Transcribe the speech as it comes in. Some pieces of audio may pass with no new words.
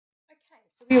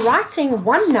We're writing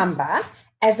one number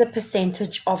as a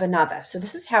percentage of another. So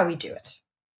this is how we do it.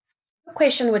 The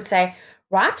question would say,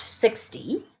 write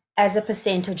 60 as a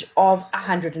percentage of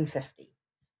 150.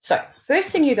 So first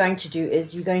thing you're going to do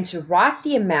is you're going to write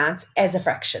the amount as a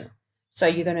fraction. So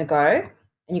you're going to go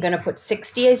and you're going to put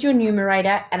 60 as your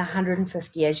numerator and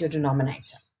 150 as your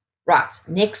denominator. Right,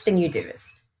 next thing you do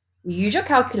is you use your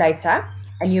calculator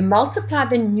and you multiply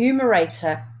the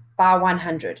numerator by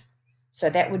 100. So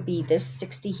that would be this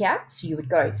 60 here. So you would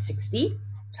go 60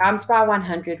 times by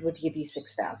 100 would give you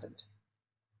 6,000.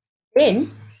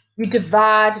 Then you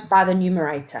divide by the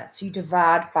numerator. So you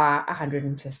divide by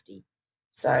 150.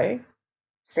 So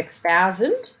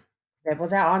 6,000, that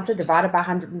was our answer, divided by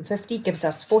 150 gives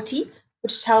us 40,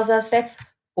 which tells us that's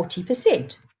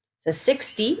 40%. So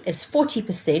 60 is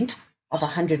 40% of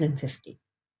 150.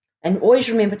 And always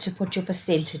remember to put your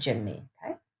percentage in there,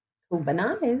 okay? Cool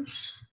bananas.